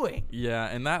doing? Yeah,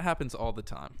 and that happens all the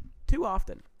time. Too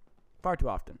often, far too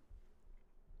often.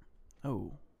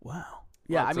 Oh wow.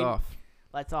 Yeah, Lights I mean, off.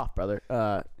 lights off, brother.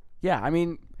 Yeah, I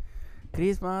mean,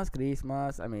 Christmas.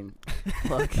 I mean,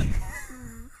 look,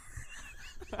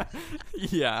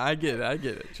 Yeah, I get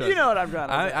it. Trust you know what I'm trying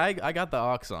to say. I got the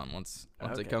aux on once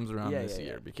Okay. it comes around Yeah, this yeah,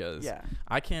 year yeah. because Yeah.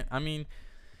 I can't. I mean,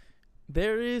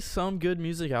 there is some good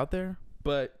music out there,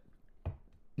 but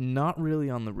not really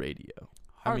on the radio.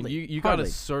 Hardly. I mean, you got to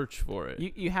search for it.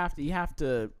 You have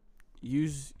to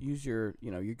use your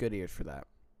your good ears for that.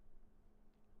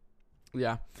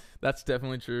 Yeah, that's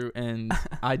definitely true, and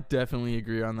I definitely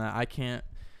agree on that. I can't.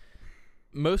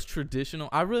 Most traditional,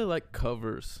 I really like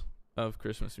covers of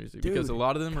Christmas music because a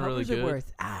lot of them are really good. Covers are where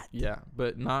it's at. Yeah,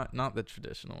 but not the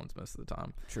traditional ones most of the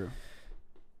time. True.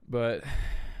 But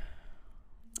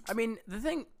I mean, the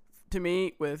thing to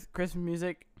me with Christmas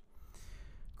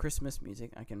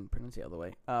music, I can pronounce it all the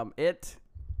way. It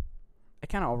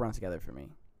kind of all runs together for me.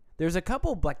 There's a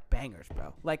couple like bangers,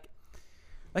 bro. Like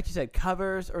you said,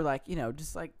 covers or like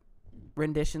just like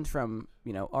renditions from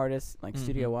artists like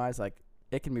studio wise. Like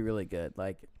it can be really good.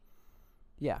 Like,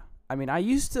 yeah. I mean, I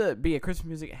used to be a Christmas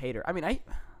music hater. I mean,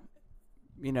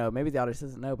 maybe the audience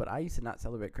doesn't know, but I used to not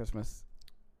celebrate Christmas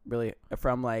really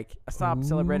from like I stopped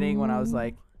celebrating when I was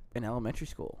like in elementary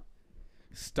school.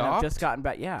 Stopped? I've just gotten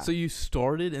back, yeah. So you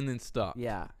started and then stopped?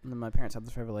 Yeah. And then my parents had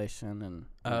this revelation and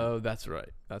oh, that's right.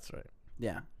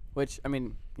 Yeah. Which, I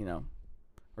mean,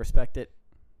 respect it.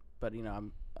 But,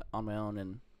 I'm on my own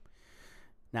and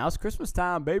now it's Christmas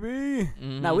time, baby.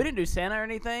 Mm-hmm. Now, we didn't do Santa or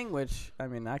anything, which, I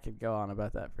mean, I could go on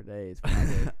about that for days. But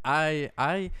I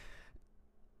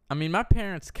mean, my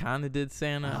parents kind of did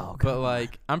Santa, but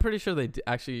like, I'm pretty sure they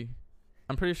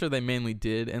I'm pretty sure they mainly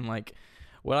did. And like,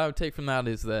 what I would take from that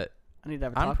is that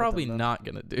I'm probably not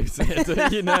going to do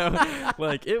Santa,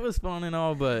 like it was fun and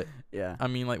all, but yeah, I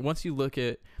mean, like once you look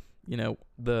at,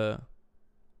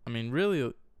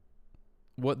 really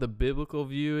what the biblical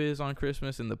view is on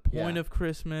Christmas and the point of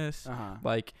Christmas,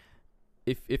 like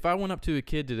if I went up to a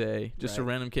kid today, just a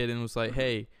random kid, and was like,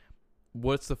 hey,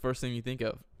 what's the first thing you think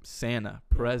of? Santa,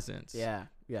 presents. Yeah.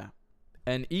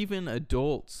 And even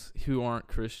adults who aren't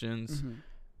Christians,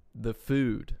 the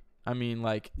food. I mean,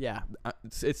 like,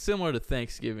 it's similar to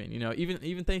Thanksgiving.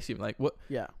 Even Thanksgiving. Like,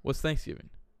 what's Thanksgiving?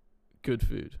 Good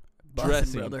food,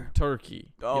 dressing, brother.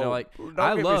 Turkey. Oh, I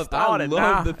love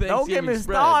the Thanksgiving Don't get me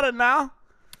spread. started now.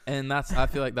 And I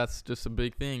feel like that's just a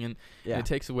big thing, and it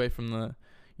takes away from the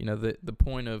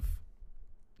point of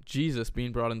Jesus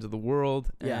being brought into the world,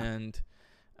 and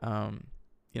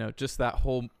just that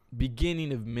whole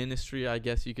beginning of ministry, I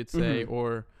guess you could say,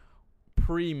 or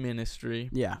pre-ministry.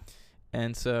 Yeah.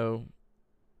 And so,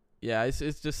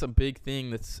 it's just a big thing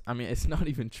that's, I mean, it's not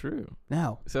even true.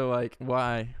 No. So, like,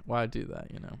 why do that,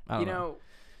 I don't know.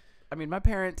 I mean, my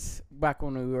parents, back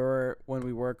when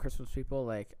we were Christmas people,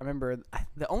 like, I remember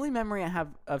the only memory I have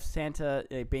of Santa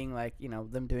being, like,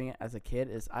 them doing it as a kid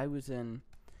is I lived in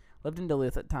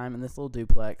Duluth at the time in this little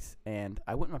duplex, and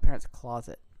I went in my parents'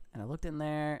 closet, and I looked in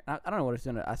there, and I don't know what I was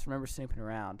doing. I just remember snooping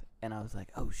around, and I was like,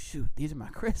 oh, shoot, these are my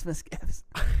Christmas gifts.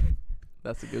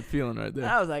 That's a good feeling right there.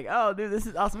 And I was like, oh, dude, this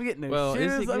is awesome. I'm getting new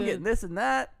shoes. I'm getting this and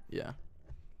that. Yeah.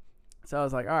 So I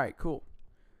was like, all right, cool.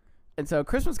 And so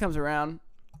Christmas comes around,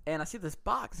 and I see this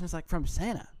box, and it's like from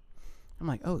Santa. I'm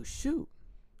like, oh, shoot.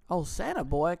 Oh, Santa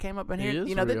boy came up in here.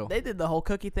 Real. They did the whole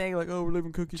cookie thing, like, oh, we're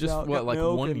leaving cookies just out. Just what, like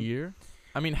 1 year?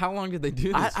 I mean, how long did they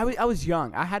do this? I was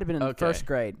young. I had to been in first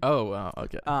grade. Oh, wow.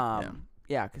 Okay.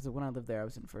 Yeah, because when I lived there, I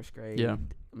was in first grade. Yeah.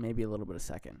 Maybe a little bit of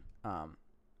second.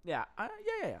 Yeah.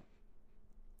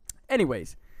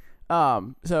 Anyways,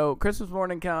 so Christmas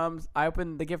morning comes. I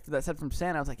opened the gift that said from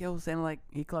Santa. I was like, yo, Santa, like,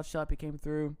 he clutched up. He came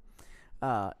through.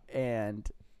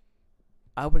 And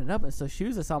I opened it up, and so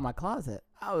shoes I saw in my closet.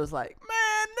 I was like,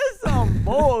 man, this is some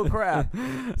bull crap.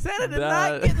 Santa did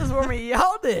not get this for me.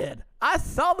 Y'all did. I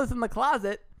saw this in the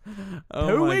closet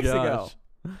 2 weeks ago.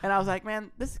 And I was like,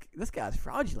 man, this guy's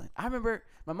fraudulent. I remember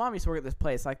my mom used to work at this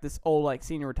place, like this old like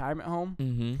senior retirement home.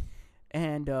 Mm-hmm.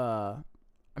 And I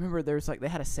remember there was like they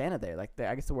had a Santa there. Like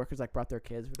I guess the workers like brought their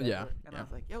kids. Whatever. Yeah. And I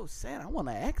was like, yo, Santa, I want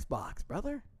an Xbox,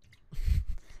 brother.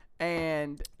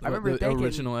 And I remember the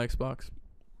original Xbox.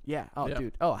 Yeah. Oh, yeah.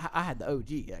 Dude. Oh, I had the OG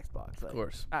Xbox. Like, of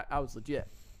course. I was legit.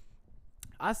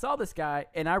 I saw this guy,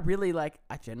 and I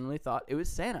genuinely thought it was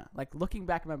Santa. Like, looking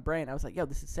back in my brain, I was like, yo,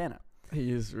 this is Santa.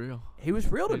 He is real. He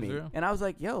was real to me. Real. And I was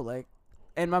like, yo, like,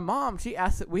 and my mom, she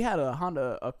asked, we had a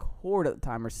Honda Accord at the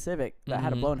time, or Civic, that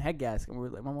had a blown head gasket. And we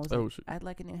were like, my mom was like, I'd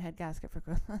like a new head gasket for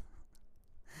Christmas.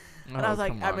 And I was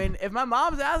like, I mean, if my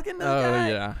mom's asking this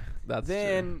guy, yeah,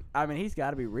 then, true. I mean, he's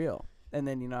got to be real. And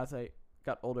then, as I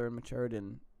got older and matured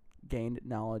and gained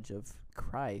knowledge of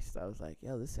Christ, I was like,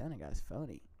 yo, this Santa guy's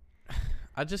phony.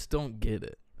 I just don't get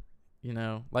it.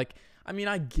 Like, I mean,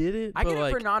 I get it. I get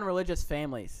it for non-religious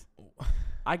families.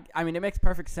 I mean, it makes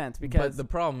perfect sense because. But the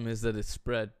problem is that it's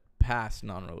spread past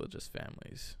non-religious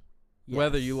families,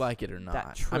 whether you like it or not.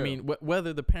 That's true. I mean,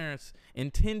 whether the parents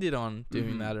intended on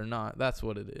doing that or not, that's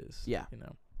what it is. Yeah.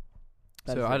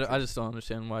 So I just don't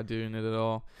understand why doing it at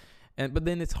all. But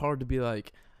then it's hard to be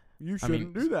like, you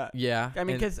shouldn't do that. Yeah. I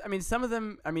mean, because some of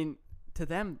them, to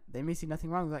them, they may see nothing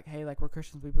wrong. Like, hey, like, we're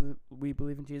Christians, we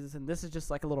believe in Jesus, and this is just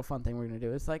like a little fun thing we're gonna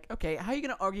do. It's like, okay, how are you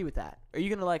gonna argue with that? Are you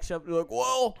gonna like show up and be like,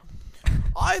 well,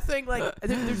 I think like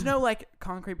there's no like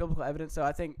concrete biblical evidence. So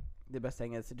I think the best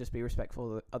thing is to just be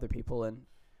respectful of other people and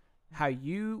how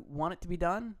you want it to be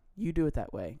done. You do it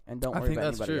that way, and don't worry about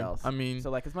anybody else. I mean, so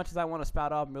like, as much as I want to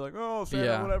spout off and be like, oh,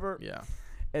 Santa, whatever. Yeah.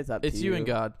 It's up to you. It's you and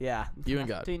God. Yeah. You and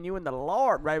God. Between you and the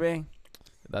Lord, baby.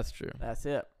 That's true. That's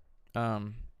it.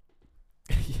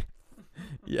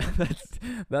 Yeah,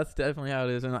 that's definitely how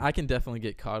it is, and I can definitely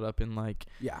get caught up in like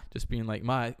just being like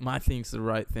my thing's the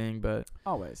right thing, but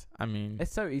always. I mean,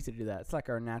 it's so easy to do that. It's like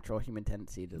our natural human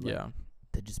tendency to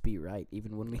to just be right,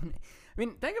 even when we. I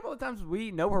mean, think of all the times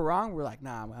we know we're wrong. We're like,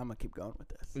 nah, I'm gonna keep going with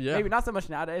this. Yeah. Maybe not so much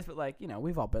nowadays, but like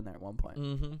we've all been there at one point.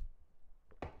 Mm-hmm.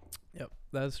 Yep,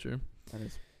 that's true. That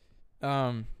is.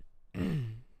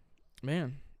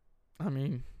 Man, I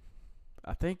mean,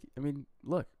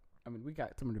 look. We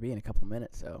got somewhere to be in a couple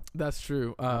minutes, so that's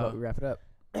true. How about we wrap it up?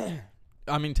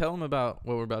 I mean, tell them about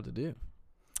what we're about to do.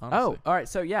 Honestly. Oh, all right.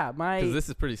 So yeah, because this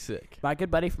is pretty sick. My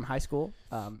good buddy from high school,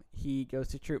 he goes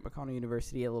to Troop McConnell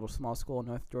University, a little small school in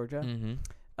North Georgia.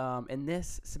 Mm-hmm. And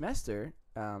this semester,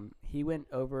 he went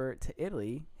over to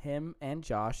Italy. Him and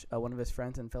Josh, one of his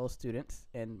friends and fellow students,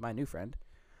 and my new friend,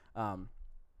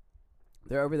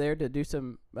 they're over there to do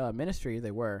some ministry.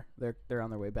 They're on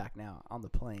their way back now on the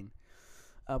plane.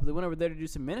 But they went over there to do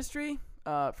some ministry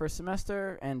for a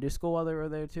semester and do school while they were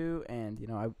there too. And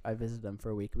I visited them for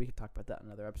a week. We could talk about that in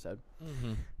another episode.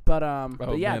 Mm-hmm.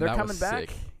 But yeah, they're coming back.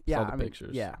 Sick. Yeah, Saw the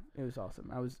pictures. Yeah, it was awesome.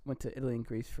 I went to Italy and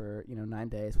Greece for 9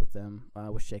 days with them. I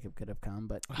wish Jacob could have come,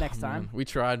 but next time we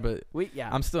tried. But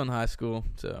I'm still in high school,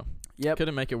 so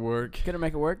couldn't make it work.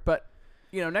 But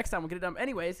next time we'll get it done.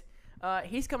 Anyways,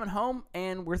 he's coming home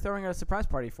and we're throwing a surprise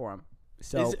party for him.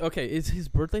 So is his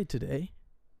birthday today?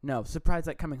 No, surprise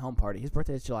coming home party. His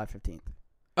birthday is July 15th.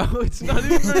 Oh, it's not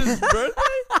even for his birthday?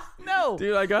 No.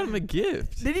 Dude, I got him a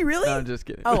gift. Did he really? No, I'm just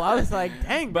kidding. Oh, I was like,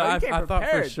 dang, bro, but you came I thought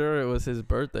prepared. for sure it was his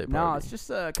birthday party. No, it's just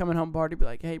a coming home party. Be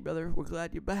like, hey, brother, we're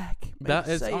glad you're back. That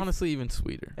is honestly even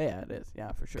sweeter. Yeah, it is.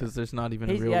 Yeah, for sure. Because there's not even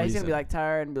a real reason. Yeah, he's going to be like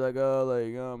tired and be like, oh,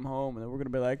 like, I'm home. And then we're going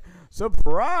to be like,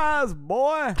 surprise,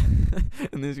 boy.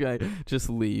 And this guy, just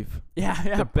leave.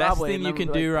 Yeah, the best thing you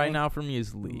can do right now for me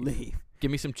is leave.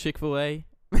 Give me some Chick-fil-A.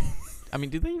 I mean,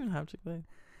 do they even have Chick-fil-A?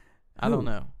 I don't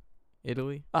know.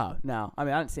 Italy? Oh, no. I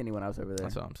didn't see anyone else over there.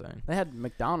 That's what I'm saying. They had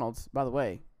McDonald's, by the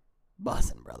way.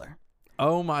 Bussin', brother.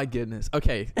 Oh, my goodness.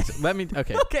 Okay. So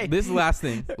okay. This is last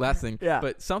thing. Yeah.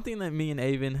 But something that me and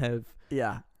Avyn have,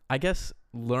 I guess,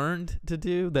 learned to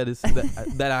do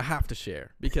that I have to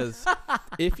share. Because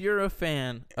if you're a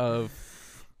fan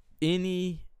of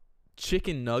any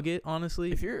chicken nugget,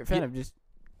 honestly. If you're a fan of just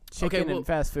chicken and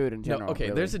fast food in general. No, okay,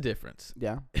 really. there's a difference.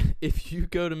 Yeah. If you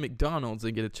go to McDonald's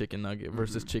and get a chicken nugget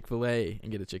versus Chick-fil-A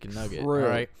and get a chicken nugget, True. all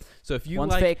right? So if you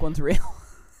one's fake, one's real.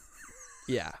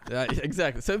 Yeah,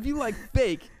 exactly. So if you like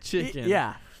fake chicken,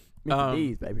 Mickey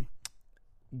D's, baby.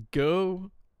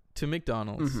 Go to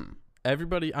McDonald's. Mm-hmm.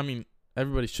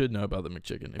 Everybody should know about the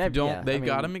McChicken. If you don't, they've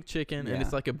got a McChicken, and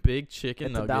it's like a big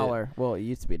chicken nugget. It's $1. Well, it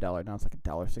used to be $1. Now it's like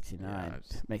 $1.69. Yeah,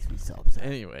 it makes me so upset.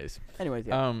 Anyways,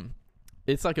 yeah.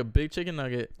 It's like a big chicken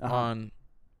nugget on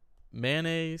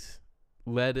mayonnaise,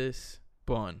 lettuce,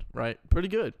 bun. Right, pretty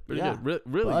good. Really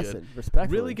good. Respectfully.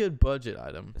 Really good budget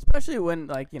item. Especially when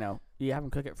you have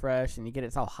them cook it fresh and you get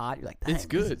it's all hot. You're like, it's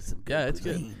good. It's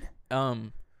good.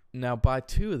 Now buy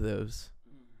 2 of those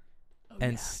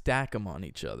and stack them on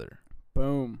each other.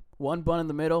 Boom. One bun in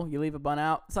the middle. You leave a bun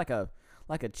out. It's like a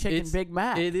chicken Big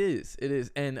Mac. It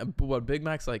is. And what Big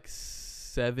Mac's like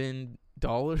 $7.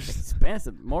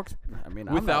 Expensive. More. Without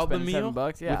I'm not the meal.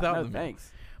 $7. Yeah. Without no the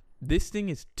thanks. Meal. This thing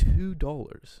is $2.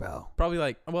 Bro.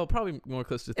 Probably more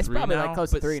close to $3 now. It's probably like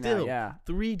close to $3 now. Yeah.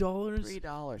 $3.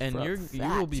 $3. And you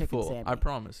will be full. Sammy. I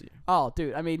promise you. Oh,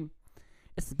 dude.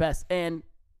 It's the best. And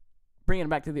bringing it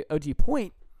back to the OG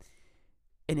point.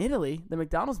 In Italy, the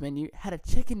McDonald's menu had a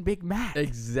chicken Big Mac.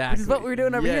 Exactly. Which is what we were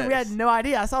doing over here. We had no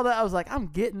idea. I saw that. I was like, I'm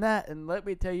getting that. And let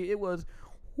me tell you, it was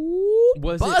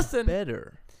bussin'. It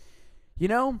better?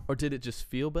 Or did it just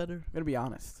feel better? I'm going to be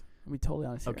honest. I'm going to be totally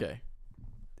honest here. Okay.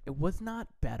 It was not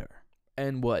better.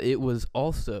 And what? It was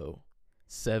also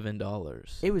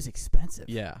 $7. It was expensive.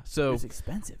 Yeah. So it was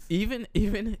expensive. Even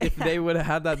if they would have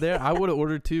had that there, I would have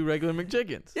ordered 2 regular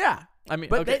McChickens. Yeah.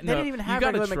 But they didn't even have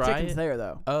regular McChickens there,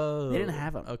 though. Oh. They didn't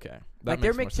have them. Okay.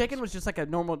 Their McChicken was just like a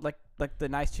normal, like the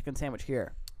nice chicken sandwich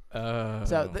here.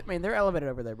 So, they're elevated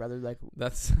over there, brother. Like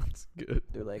that sounds good.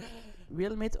 They're like,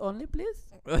 real meat only, please.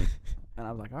 And I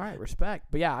was like, all right, respect.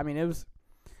 But yeah, I mean, it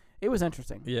was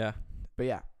interesting. Yeah. But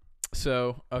yeah.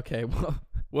 So, okay, well,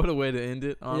 what a way to end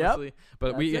it, honestly.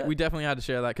 But we definitely had to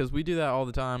share that because we do that all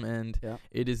the time, and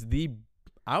it is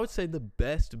I would say the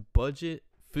best budget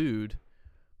food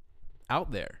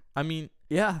out there. I mean,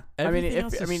 everything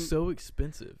else is so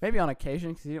expensive. Maybe on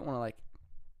occasion because you didn't want to like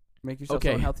make yourself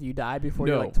so unhealthy you die before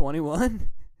you're like 21.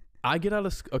 I get out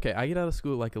of school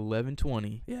at like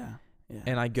 11:20. Yeah.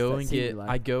 And I go and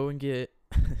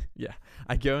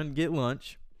get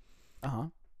lunch.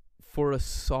 For a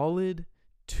solid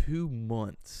 2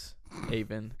 months,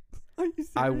 Avyn,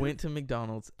 I went to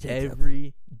McDonald's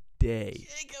every day.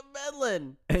 Jacob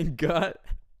Medlin. And got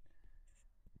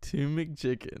 2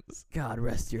 McChickens. God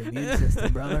rest your immune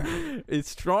system, brother. It's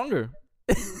stronger.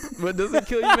 What doesn't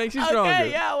kill you makes you stronger.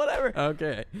 Okay, yeah, whatever.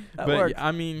 Okay. That but works.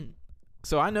 I mean,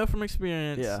 so I know from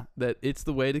experience that it's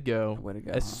the way to go,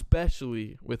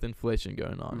 especially with inflation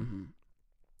going on. Mm-hmm.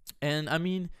 And I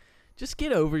mean, just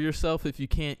get over yourself if you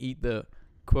can't eat the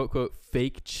quote quote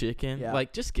fake chicken. Yeah.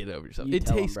 Like, just get over yourself. You It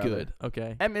tell 'em, tastes brother. good,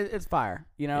 okay? I mean, it's fire,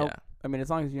 you know? Yeah. I mean, as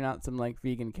long as you're not some, like,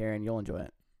 vegan Karen, you'll enjoy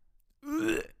it.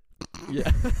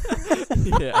 Yeah.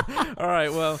 Yeah. All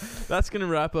right, well, that's going to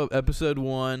wrap up episode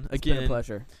 1. It's been a Again,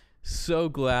 pleasure. so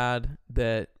glad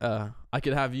that I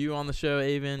could have you on the show,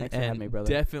 Avyn. Thanks for having me, brother.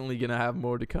 Definitely going to have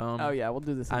more to come. Oh, yeah, we'll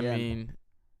do this again. I mean,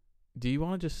 do you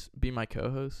want to just be my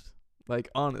co-host? Like,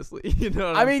 honestly, you know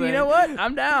what I I'm mean, saying? you know what?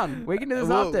 I'm down. We can do this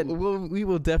often. We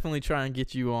will definitely try and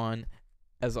get you on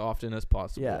as often as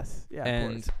possible. Yes. Yeah,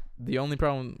 and of course. the only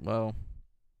problem, well,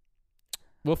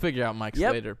 we'll figure out mics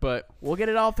later, but we'll get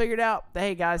it all figured out.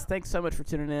 Hey, guys, thanks so much for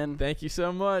tuning in. Thank you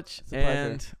so much. It's a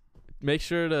and pleasure. make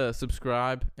sure to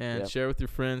subscribe and share with your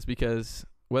friends because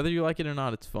whether you like it or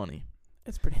not, it's funny.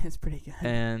 It's pretty good.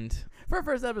 And for our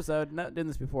first episode, not doing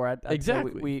this before, I'd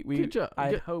exactly. we Good job.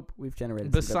 I hope we've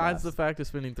generated. Besides the fact of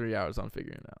spending 3 hours on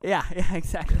figuring it out. Yeah,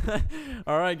 exactly.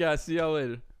 All right, guys. See y'all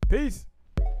later. Peace.